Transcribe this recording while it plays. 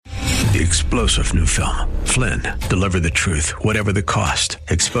The explosive new film, Flynn, deliver the truth, whatever the cost,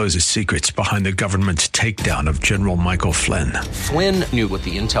 exposes secrets behind the government's takedown of General Michael Flynn. Flynn knew what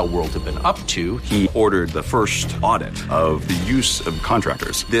the intel world had been up to. He ordered the first audit of the use of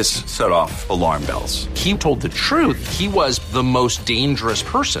contractors. This set off alarm bells. He told the truth. He was the most dangerous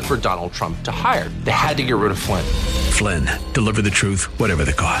person for Donald Trump to hire. They had to get rid of Flynn. Flynn, deliver the truth, whatever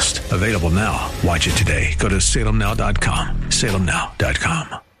the cost. Available now. Watch it today. Go to salemnow.com.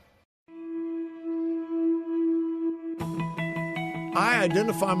 salemnow.com. I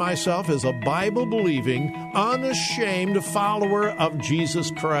identify myself as a Bible-believing, unashamed follower of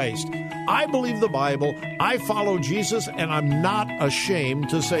Jesus Christ. I believe the Bible, I follow Jesus, and I'm not ashamed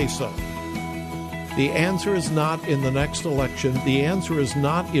to say so. The answer is not in the next election. The answer is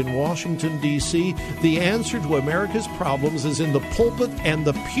not in Washington, D.C. The answer to America's problems is in the pulpit and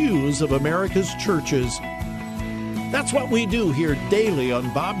the pews of America's churches. That's what we do here daily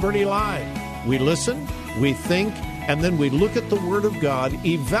on Bob Burney Live. We listen, we think, and then we look at the Word of God,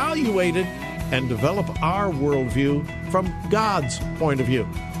 evaluate it, and develop our worldview from God's point of view.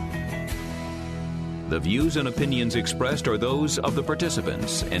 The views and opinions expressed are those of the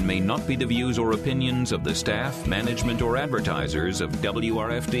participants and may not be the views or opinions of the staff, management, or advertisers of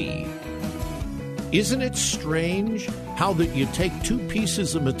WRFD. Isn't it strange how that you take two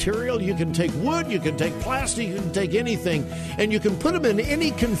pieces of material? You can take wood, you can take plastic, you can take anything, and you can put them in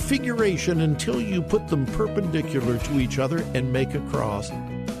any configuration until you put them perpendicular to each other and make a cross.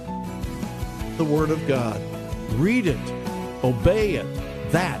 The Word of God. Read it. Obey it.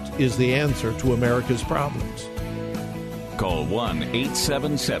 That is the answer to America's problems. Call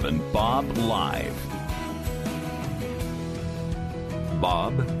 1-877-BOB-LIVE.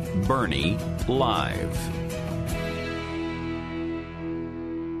 Bob Burney Live.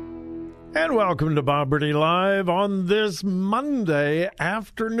 And welcome to Bob Burney Live on this Monday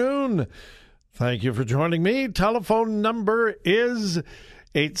afternoon. Thank you for joining me. Telephone number is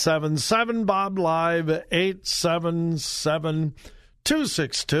 877-BOB-LIVE,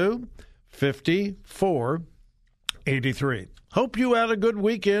 877-262-5483. Hope you had a good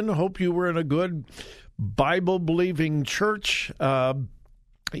weekend. Hope you were in a good Bible-believing church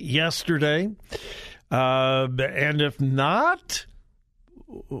yesterday. And if not,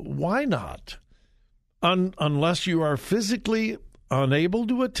 why not? Unless you are physically unable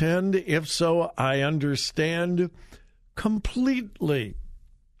to attend. If so, I understand completely.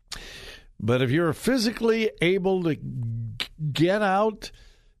 But if you're physically able to get out,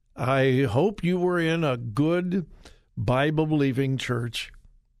 I hope you were in a good Bible-believing church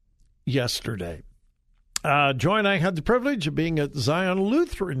yesterday. Joy and I had the privilege of being at Zion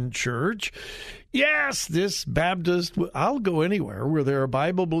Lutheran Church. Yes, this Baptist, I'll go anywhere where there are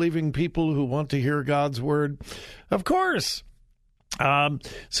Bible-believing people who want to hear God's word. Of course.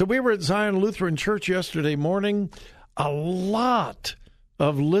 So we were at Zion Lutheran Church yesterday morning. A lot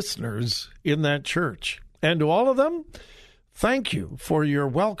of listeners in that church. And to all of them, thank you for your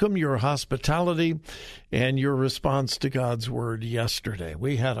welcome, your hospitality, and your response to God's word yesterday.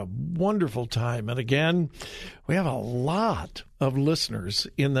 We had a wonderful time. And again, we have a lot of listeners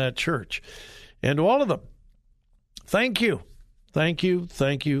in that church. And to all of them, thank you. Thank you,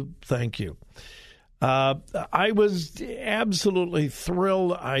 thank you, thank you. I was absolutely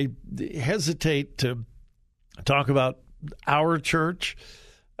thrilled. I hesitate to talk about our church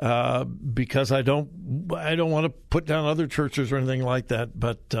because I don't want to put down other churches or anything like that.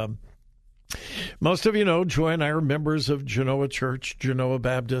 But most of you know, Joy and I are members of Genoa Church, Genoa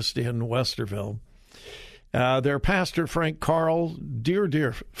Baptist in Westerville. Their pastor, Frank Carl,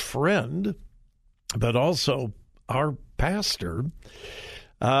 dear friend, but also our pastor,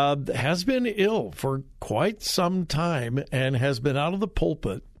 has been ill for quite some time and has been out of the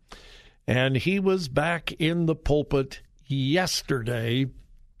pulpit. And he was back in the pulpit yesterday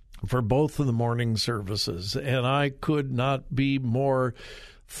for both of the morning services. And I could not be more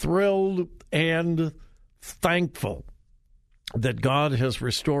thrilled and thankful that God has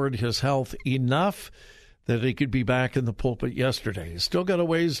restored his health enough that he could be back in the pulpit yesterday. He's still got a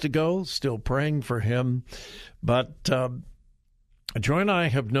ways to go, still praying for him. But Joy and I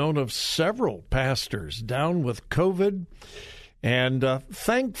have known of several pastors down with COVID, and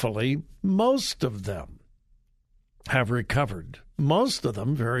thankfully, most of them have recovered. Most of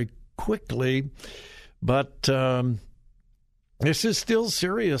them very quickly, but this is still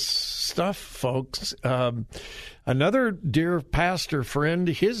serious stuff, folks. Another dear pastor friend,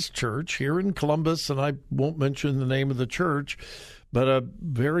 his church here in Columbus, and I won't mention the name of the church, but a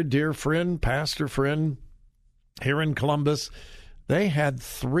very dear friend, pastor friend here in Columbus, they had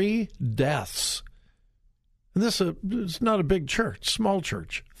 3 deaths. And this is not a big church, small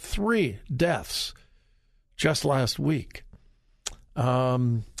church. 3 deaths just last week.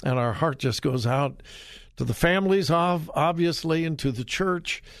 And our heart just goes out to the families, obviously, and to the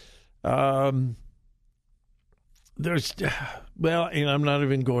church. And I'm not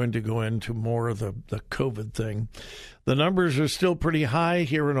even going to go into more of the COVID thing. The numbers are still pretty high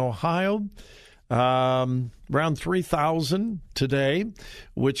here in Ohio, around 3,000 today,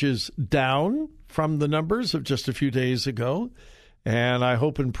 which is down from the numbers of just a few days ago. And I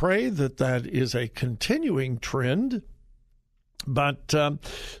hope and pray that that is a continuing trend. But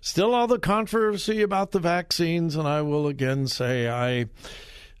still all the controversy about the vaccines, and I will again say I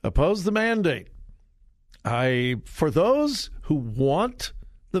oppose the mandate. For those who want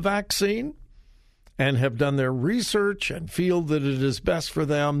the vaccine and have done their research and feel that it is best for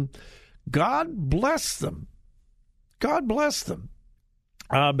them, God bless them. God bless them.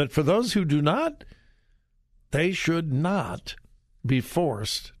 But for those who do not, they should not be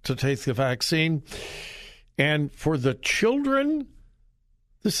forced to take the vaccine. And for the children,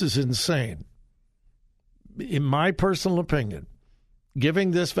 this is insane. In my personal opinion,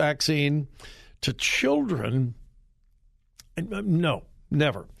 giving this vaccine to children, no,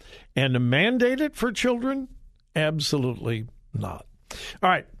 never. And to mandate it for children, absolutely not. All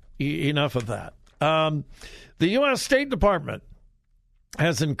right, enough of that. The U.S. State Department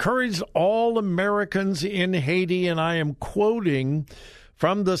has encouraged all Americans in Haiti, and I am quoting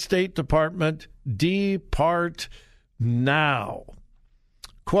from the State Department, depart now.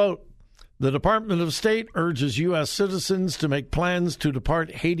 Quote, the Department of State urges U.S. citizens to make plans to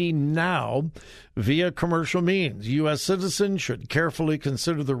depart Haiti now via commercial means. U.S. citizens should carefully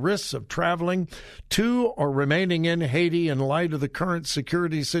consider the risks of traveling to or remaining in Haiti in light of the current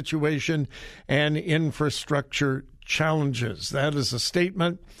security situation and infrastructure challenges. That is a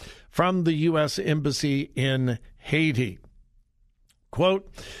statement from the U.S. Embassy in Haiti. Quote,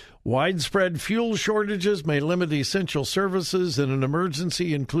 widespread fuel shortages may limit essential services in an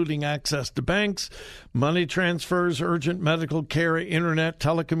emergency, including access to banks, money transfers, urgent medical care, internet,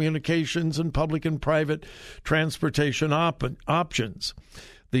 telecommunications, and public and private transportation options.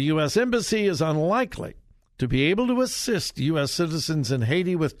 The U.S. Embassy is unlikely to be able to assist U.S. citizens in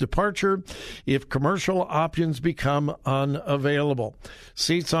Haiti with departure if commercial options become unavailable.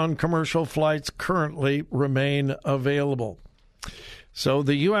 Seats on commercial flights currently remain available. So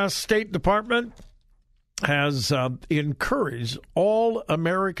the U.S. State Department has encouraged all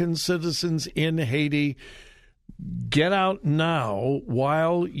American citizens in Haiti, get out now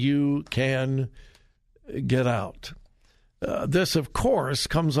while you can get out. This, of course,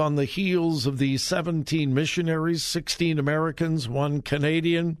 comes on the heels of the 17 missionaries, 16 Americans, 1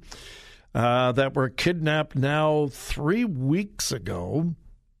 Canadian, that were kidnapped now 3 weeks ago,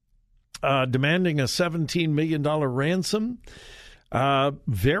 demanding a $17 million ransom.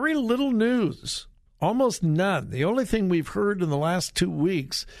 Very little news, almost none. The only thing we've heard in the last 2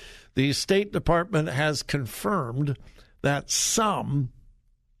 weeks, the State Department has confirmed that some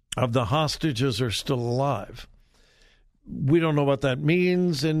of the hostages are still alive. We don't know what that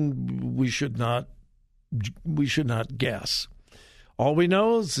means, and we should not guess. All we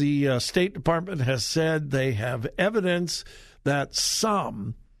know is the State Department has said they have evidence that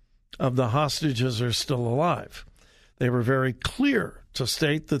some of the hostages are still alive. They were very clear to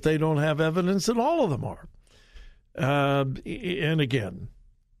state that they don't have evidence that all of them are. And again,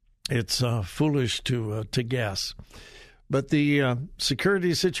 it's foolish to guess. But the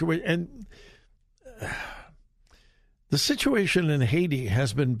security situation, and the situation in Haiti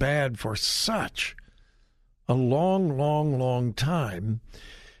has been bad for such a long time.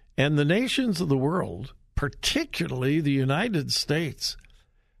 And the nations of the world, particularly the United States,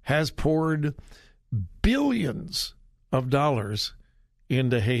 has poured billions of dollars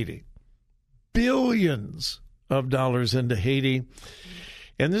into Haiti. Billions of dollars into Haiti.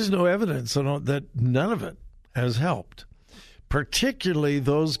 And there's no evidence that none of it has helped, particularly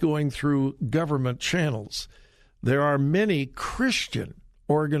those going through government channels. There are many Christian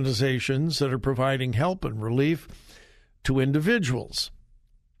organizations that are providing help and relief to individuals.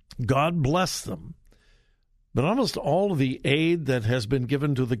 God bless them. But almost all of the aid that has been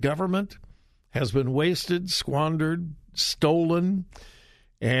given to the government has been wasted, squandered, stolen,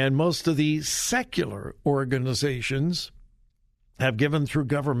 and most of the secular organizations have given through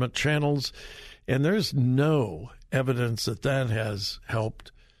government channels, and there's no evidence that that has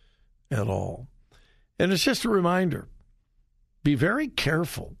helped at all. And it's just a reminder, be very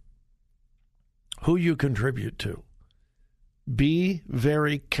careful who you contribute to. Be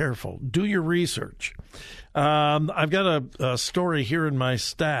very careful. Do your research. I've got a story here in my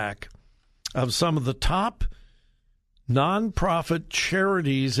stack of some of the top nonprofit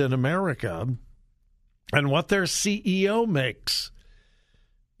charities in America and what their CEO makes.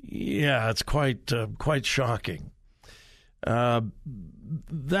 Yeah, it's quite shocking.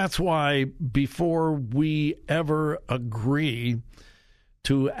 That's why before we ever agree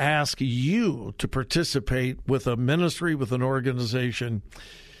to ask you to participate with a ministry, with an organization,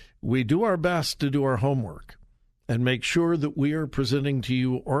 we do our best to do our homework and make sure that we are presenting to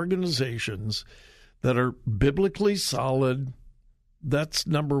you organizations that are biblically solid. That's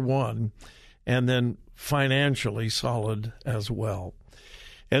number one. And then financially solid as well.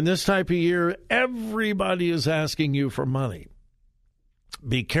 And this type of year, everybody is asking you for money.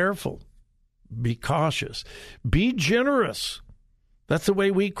 Be careful. Be cautious. Be generous. That's the way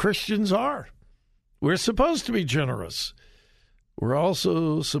we Christians are. We're supposed to be generous. We're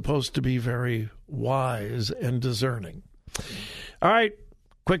also supposed to be very wise and discerning. All right,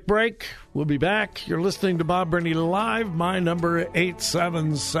 quick break. We'll be back. You're listening to Bob Burney Live. My number,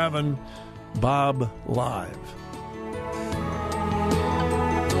 877-BOB-LIVE.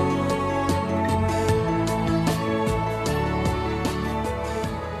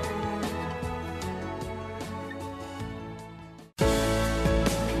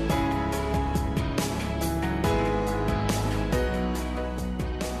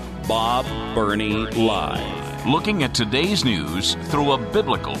 Bob Burney Live. Looking at today's news through a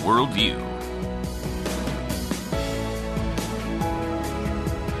biblical worldview.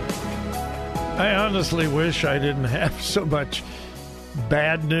 I honestly wish I didn't have so much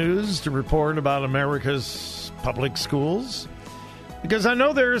bad news to report about America's public schools, because I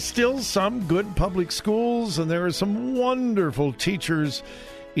know there are still some good public schools and there are some wonderful teachers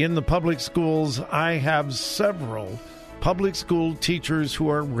in the public schools. I have several public school teachers who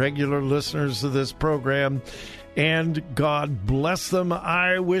are regular listeners to this program, and God bless them.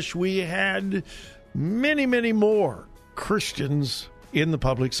 I wish we had many, many more Christians in the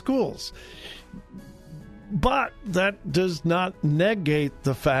public schools. But that does not negate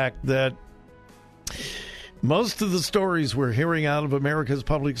the fact that most of the stories we're hearing out of America's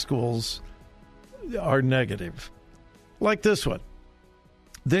public schools are negative. Like this one.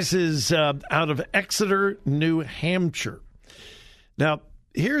 This is out of Exeter, New Hampshire. Now,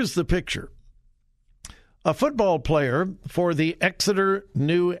 here's the picture. A football player for the Exeter,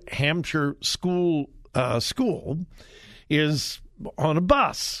 New Hampshire school is on a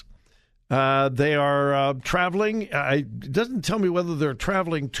bus. They are traveling. It doesn't tell me whether they're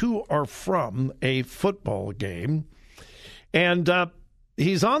traveling to or from a football game. And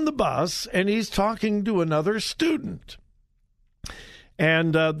he's on the bus, and he's talking to another student.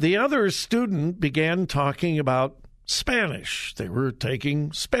 And the other student began talking about Spanish. They were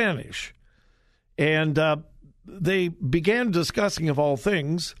taking Spanish. And they began discussing, of all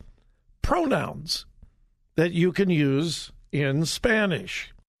things, pronouns that you can use in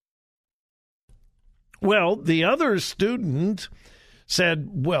Spanish. Well, the other student said,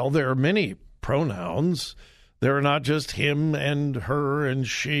 well, there are many pronouns. There are not just him and her and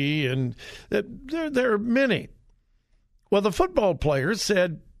she, and there are many. Well, the football player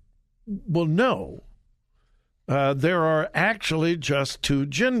said, well, no. There are actually just two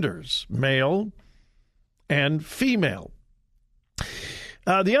genders, male and female.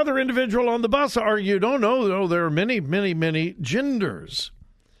 The other individual on the bus argued, oh, no, there are many, many, many genders.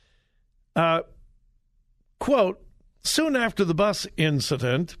 Quote, soon after the bus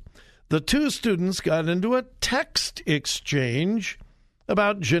incident, the two students got into a text exchange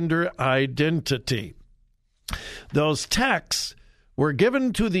about gender identity. Those texts were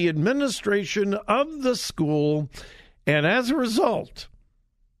given to the administration of the school, and as a result,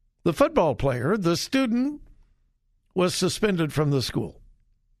 the football player, the student, was suspended from the school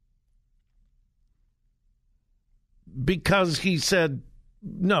because he said,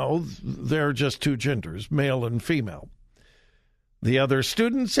 no, there are just two genders, male and female. The other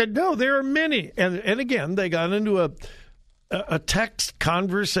student said, no, there are many. And again, they got into a text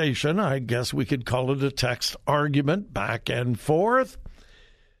conversation. I guess we could call it a text argument back and forth.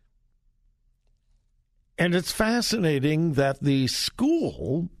 And it's fascinating that the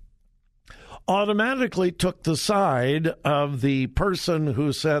school automatically took the side of the person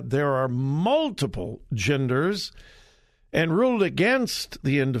who said there are multiple genders and ruled against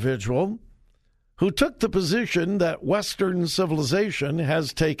the individual who took the position that Western civilization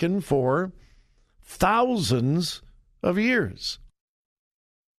has taken for thousands of years.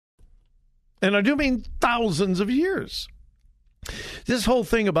 And I do mean thousands of years. This whole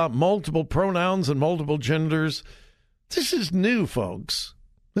thing about multiple pronouns and multiple genders, this is new, folks.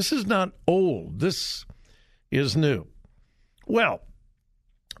 This is not old. This is new. Well,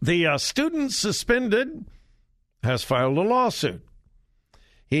 the student suspended has filed a lawsuit.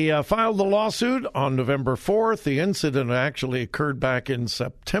 He filed the lawsuit on November 4th. The incident actually occurred back in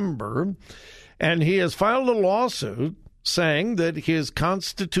September. And he has filed a lawsuit saying that his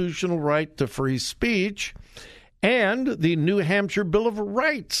constitutional right to free speech and the New Hampshire Bill of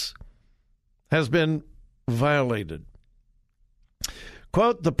Rights has been violated.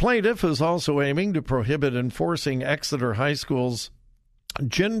 Quote, the plaintiff is also aiming to prohibit enforcing Exeter High School's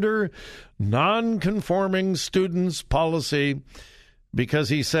gender non-conforming students policy because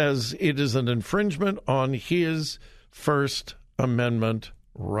he says it is an infringement on his First Amendment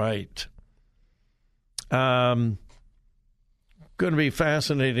right. Going to be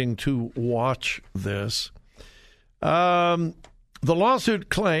fascinating to watch this. The lawsuit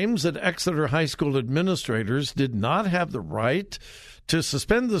claims that Exeter High School administrators did not have the right to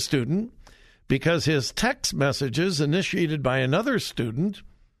suspend the student because his text messages initiated by another student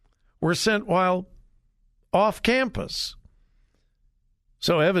were sent while off campus.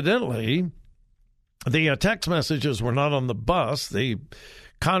 So evidently, the text messages were not on the bus. The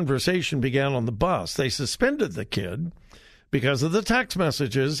conversation began on the bus. They suspended the kid because of the text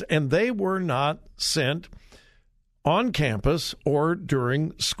messages, and they were not sent on campus or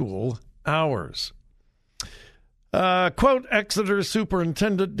during school hours. Quote, Exeter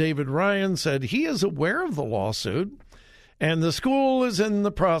Superintendent David Ryan said he is aware of the lawsuit, and the school is in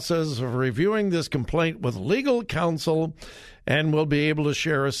the process of reviewing this complaint with legal counsel and will be able to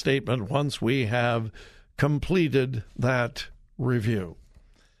share a statement once we have completed that review.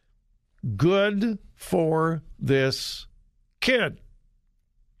 Good for this kid.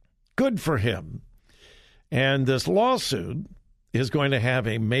 Good for him. And this lawsuit is going to have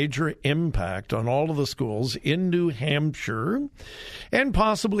a major impact on all of the schools in New Hampshire and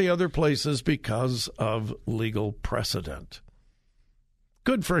possibly other places because of legal precedent.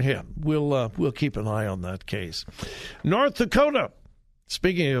 Good for him. We'll keep an eye on that case. North Dakota.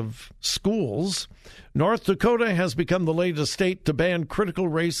 Speaking of schools, North Dakota has become the latest state to ban critical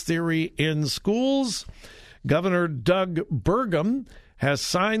race theory in schools. Governor Doug Burgum has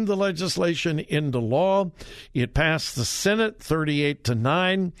signed the legislation into law. It passed the Senate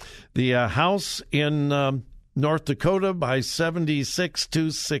 38-9, the House in North Dakota by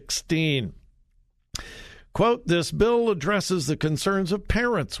 76-16. Quote, this bill addresses the concerns of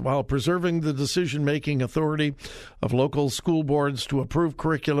parents while preserving the decision-making authority of local school boards to approve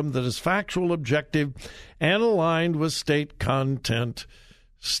curriculum that is factual, objective, and aligned with state content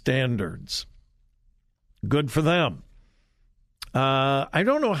standards. Good for them. I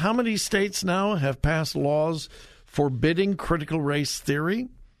don't know how many states now have passed laws forbidding critical race theory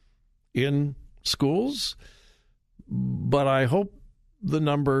in schools, but I hope the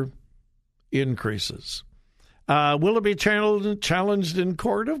number increases. Will it be challenged in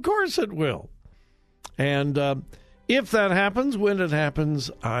court? Of course it will. And if that happens, when it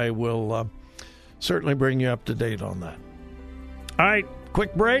happens, I will certainly bring you up to date on that. All right,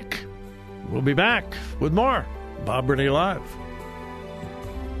 quick break. We'll be back with more Bob Burney Live.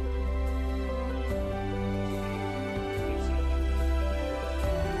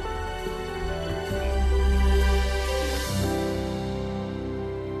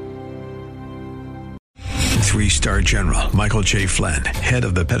 Three-star General Michael J. Flynn, head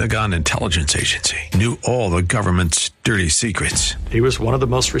of the Pentagon Intelligence Agency, knew all the government's dirty secrets. He was one of the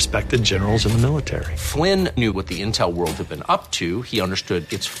most respected generals in the military. Flynn knew what the intel world had been up to. He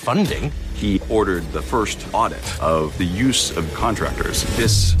understood its funding. He ordered the first audit of the use of contractors.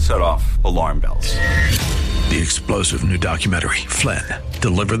 This set off alarm bells. The explosive new documentary, Flynn,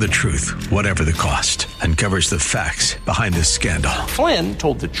 Deliver the Truth, Whatever the Cost, uncovers the facts behind this scandal. Flynn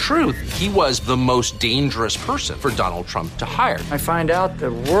told the truth. He was the most dangerous person for Donald Trump to hire. I find out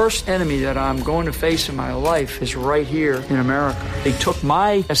the worst enemy that I'm going to face in my life is right here in America. They took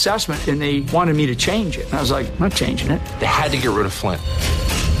my assessment and they wanted me to change it. And I was like, I'm not changing it. They had to get rid of Flynn.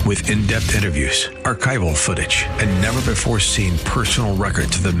 With in-depth interviews, archival footage, and never-before-seen personal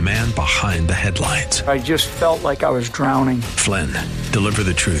records of the man behind the headlines. I just felt like I was drowning. Flynn, Deliver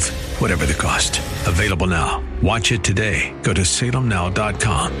the Truth, Whatever the Cost. Available now. Watch it today. Go to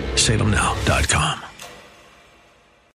salemnow.com. salemnow.com.